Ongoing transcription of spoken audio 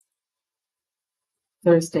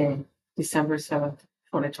Thursday, December 7th,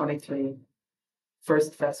 2023.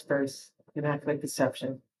 First Vespers, Immaculate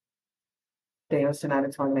Conception. Deus in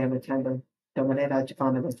adiutorium meam attendum, Domine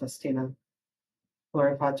adjuvanda Vestina.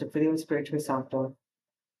 Gloria Patri Filio Spiritui Sancto.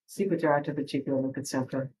 Sequitur acta principio nunc et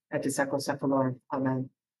semper, et in secula seculorum. Amen.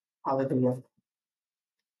 Alleluia.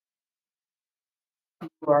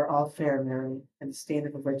 You are all fair, Mary, and the stain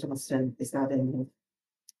of original sin is not in you.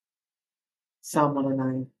 Psalm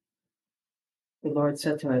 109. The Lord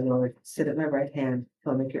said to my Lord, sit at my right hand,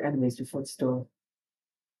 till I make your enemies your footstool.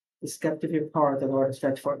 The scepter of your power the Lord has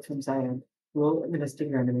stretched forth from Zion. Rule administer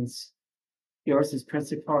your enemies. Yours is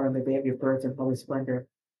princely power in the day of your birth and holy splendor.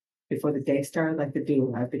 Before the day started like the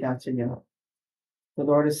dew, I have begotten you. The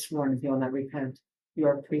Lord has sworn, and he will not repent. You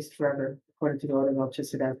are a priest forever, according to the order of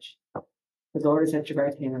Melchizedek. The Lord is at your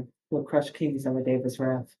right hand. He will crush kings on the day of his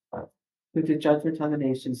wrath. He will do judgment on the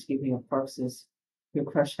nations, heaping up corpses. He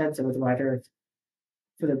will crush heads over the wide earth.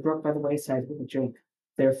 For the brook by the wayside he will drink.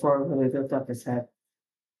 Therefore will he lift up his head.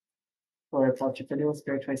 Gloria Patri Filio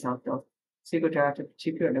Spiritui Sancto. Sequitur acta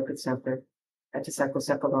principio nunc et semper, et in secula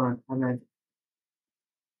seculorum. Amen.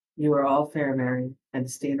 You are all fair, Mary, and the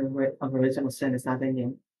stain of original sin is not in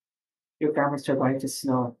you. Your garments are white as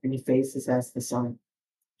snow, and your face is as the sun.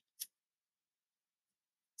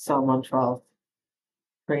 Psalm 112.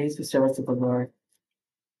 Praise the servants of the Lord.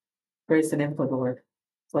 Praise the name of the Lord.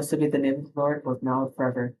 Blessed be the name of the Lord, both now and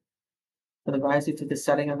forever. From the rising to the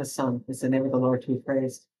setting of the sun is the name of the Lord to be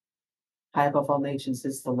praised. High above all nations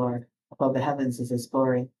is the Lord, above the heavens is his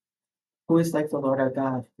glory. Who is like the Lord our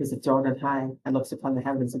God, who is enthroned on high, and looks upon the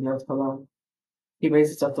heavens and the earth below? He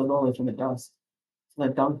raises up the lowly from the dust. From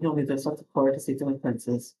the dunghill he lifts up the poor to seat them with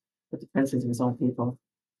princes, with the princes of his own people.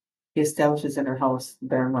 He establishes in her house the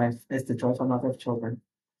barren wife as the joyful mother of children.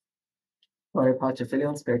 Gloria Patri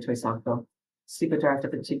Filio Spiritui Sancto. Sequitur acta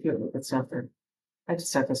principio nunc et semper, et in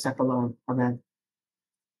secula seculorum. Amen.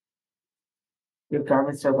 Your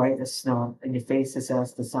garments are white as snow, and your face is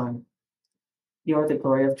as the sun. You are the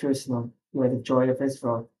glory of Jerusalem. You are the joy of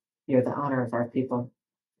Israel. You are the honor of our people.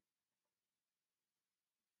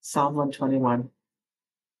 Psalm 121.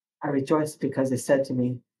 I rejoiced because they said to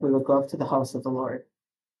me, we will go up to the house of the Lord.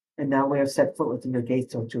 And now we have set foot within your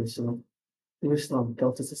gates, O Jerusalem. Jerusalem,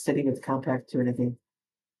 built as a city with compact unity.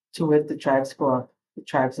 To it the tribes go up, the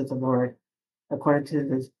tribes of the Lord, according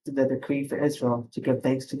to the decree for Israel, to give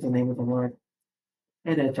thanks to the name of the Lord.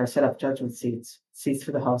 In it are set up judgment seats, seats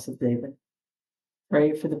for the house of David.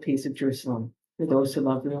 Pray for the peace of Jerusalem. For those who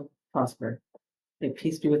love you, prosper. May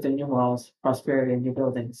peace be within your walls, prosperity in your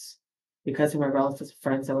buildings. Because of my relatives and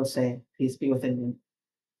friends, I will say, peace be within you.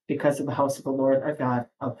 Because of the house of the Lord our God,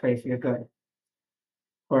 I'll pray for your good.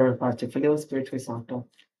 Gloria Patri Filio Spiritui Sancto.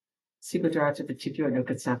 Sequitur acta principio nunc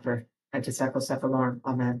et semper, et in secula seculorum.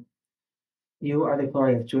 Amen. You are the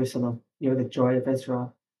glory of Jerusalem. You are the joy of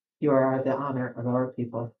Israel. You are the honor of our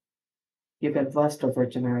people. You've been blessed, O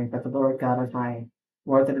Virgin Mary, by the Lord God on high,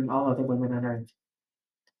 more than in all other women on earth.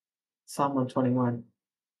 Psalm 121.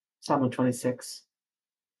 Psalm 126.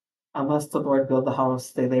 Unless the Lord build the house,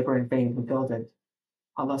 they labor in vain who build it.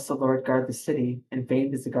 Unless the Lord guard the city, in vain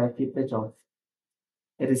does the guard keep vigil.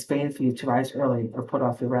 It is vain for you to rise early or put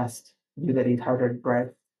off your rest, you that eat hard-earned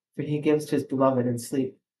bread, for he gives to his beloved in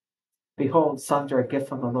sleep. Behold, sons are a gift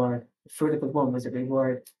from the Lord, the fruit of the womb is a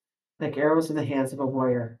reward. Like arrows in the hands of a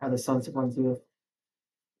warrior are the sons of one's youth.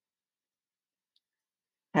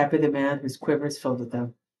 Happy the man whose quiver is filled with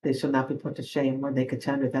them. They shall not be put to shame when they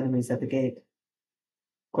contend with enemies at the gate.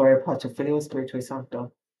 Gloria Patri Filio Spiritui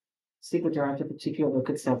Sancto. Sequitur acta principio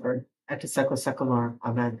nunc et semper, et in secula seculorum.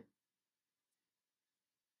 Amen.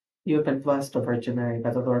 You have been blessed, O Virgin Mary,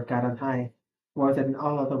 by the Lord God on high, more than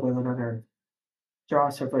all other women on earth. Draw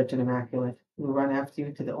us, O Virgin Immaculate, we will run after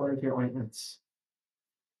you to the order of your ointments.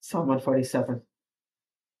 Psalm 147.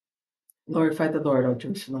 Glorify the Lord, O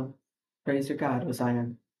Jerusalem. Praise your God, O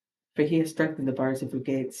Zion. For he has strengthened the bars of your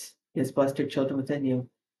gates. He has blessed your children within you.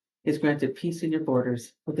 He has granted peace in your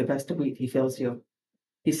borders. With the best of wheat he fills you.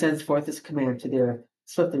 He sends forth his command to the earth.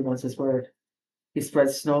 Swiftly runs his word. He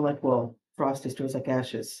spreads snow like wool. Frost destroys like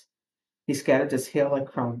ashes. He scatters hail like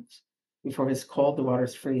crumbs. Before his cold the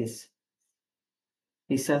waters freeze.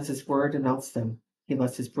 He sends his word and melts them. He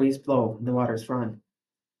lets his breeze blow and the waters run.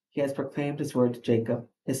 He has proclaimed his word to Jacob,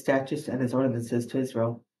 his statutes and his ordinances to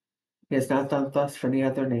Israel. He has not done thus for any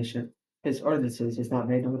other nation. His ordinances is not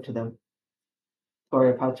made known to them.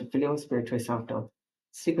 Gloria Patri Filio Spiritui Sancto.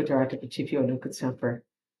 Sequitur acta principio nunc et semper,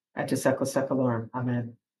 et in secula seculorum.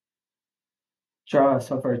 Amen. Draw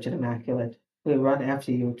us, O Virgin Immaculate. We run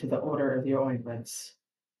after you to the order of your ointments.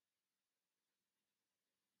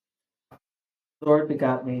 The Lord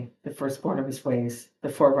begot me, the firstborn of his ways, the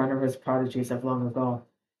forerunner of his prodigies of long ago.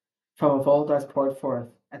 From of old I was poured forth,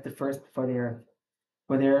 at the first before the earth.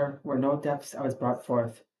 When there were no depths, I was brought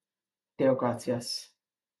forth. Deo gratias.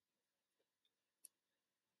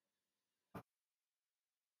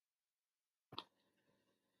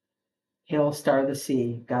 Hail, star of the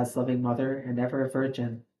sea, God's loving mother, and ever a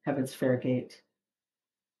virgin, heaven's fair gate.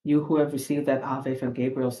 You who have received that Ave from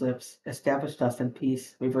Gabriel's lips, established us in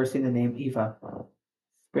peace, reversing the name Eva.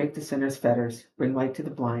 Break the sinner's fetters, bring light to the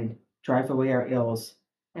blind, drive away our ills,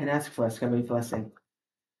 and ask for us every blessing.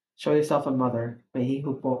 Show yourself a mother. May he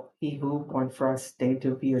who born for us deign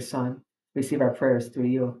to be your son, receive our prayers through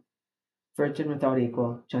you. Virgin without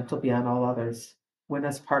equal, gentle beyond all others, win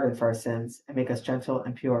us pardon for our sins, and make us gentle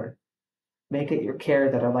and pure. Make it your care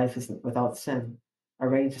that our life is without sin.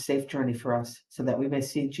 Arrange a safe journey for us, so that we may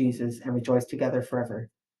see Jesus and rejoice together forever.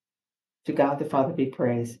 To God the Father be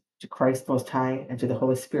praise, to Christ most high, and to the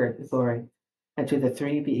Holy Spirit be glory, and to the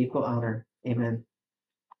three be equal honor. Amen.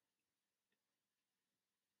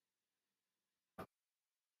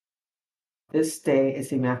 This day is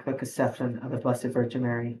the Immaculate Conception of the Blessed Virgin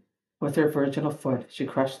Mary. With her virginal foot she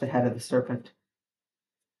crushed the head of the serpent.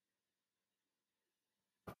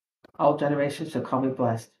 All generations shall call me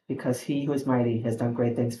blessed, because he who is mighty has done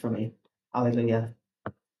great things for me. Alleluia.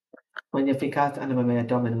 Magnificat anima mea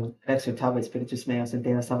Dominum, exultavit spiritus meus in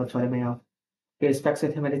Deo Salvatore meo. Qui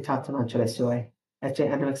respexit humanitatem ancere sue, ecce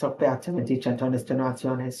animex hoc beatum indicent omnes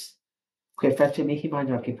donationes, qui feci mihi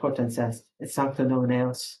magna potens est, et sancto nomen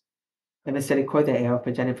eos, et misericordia eo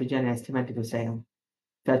progenie estimentibus eum,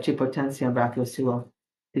 feci potentiam brachio suo,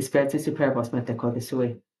 dispersi superbos mente corde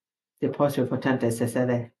sui, deposio potentes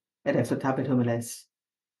sede, et exultabit humiles,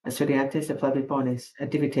 estudiantes et plebibones, et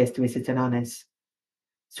divites divisitanes,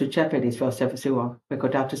 sucepedis vel servo suo,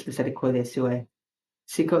 recordatus misericordiae suae,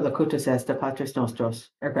 sicut locutus est de Patris nostros,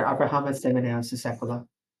 ergo Abraham semeneos in saecula.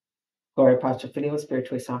 Gloria Patri Filio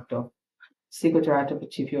Spiritui Sancto, sicut erat in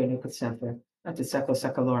principio et nunc et semper, et in saecula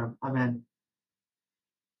saeculorum. Amen.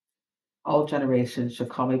 All generations shall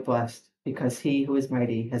call me blessed, because he who is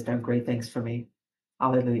mighty has done great things for me.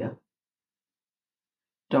 Alleluia.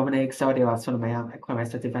 Domine exaudio ad sonum meam, et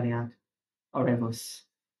clemens et diveniat. Oremus.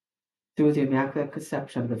 Through the Immaculate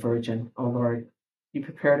Conception of the Virgin, O Lord, you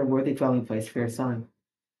prepared a worthy dwelling place for your Son.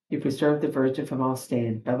 You preserved the Virgin from all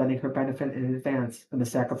stain by letting her benefit in advance from the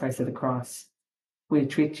sacrifice of the cross. We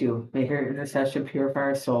entreat you, may her intercession purify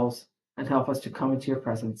our souls and help us to come into your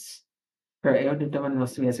presence. Per eodem Domini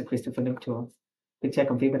nostrum Iesu Christum Fiductuo, qui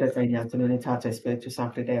tecum vivit et regnat in unitate Spiritus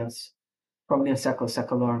Sancti Deus, pro omnia saecula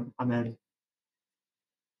saeculorum. Amen.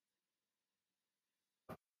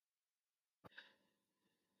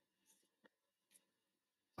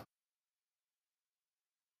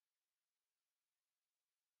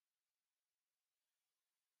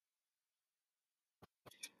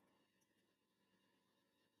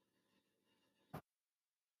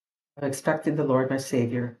 I'm expecting the Lord my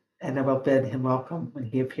Savior, and I will bid him welcome when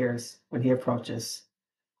he appears, when he approaches.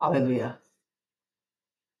 Alleluia.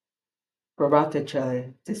 Probate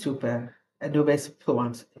celi de super, et nubes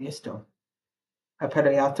pluant isto.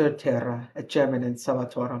 Aperiatur terra, et germinem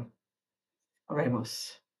salvatorum.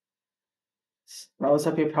 Oremus. Rouse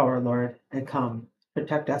up your power, Lord, and come.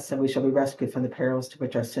 Protect us, and we shall be rescued from the perils to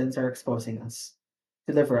which our sins are exposing us.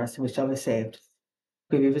 Deliver us, and we shall be saved.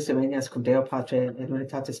 Qui vivus et regnas cum Deo Patre, et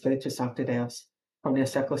unitate Spiritus Sancti Deus, pro omnia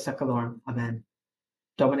saecula saeculorum. Amen.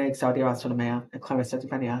 Domine exaudio ad sonum meam, et clemens et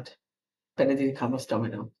diveniat. Benedicamus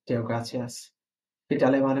Domino. Deo gratias.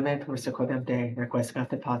 Fidelium anime per misericordiam Dei,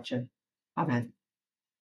 requiescat in pace. Amen.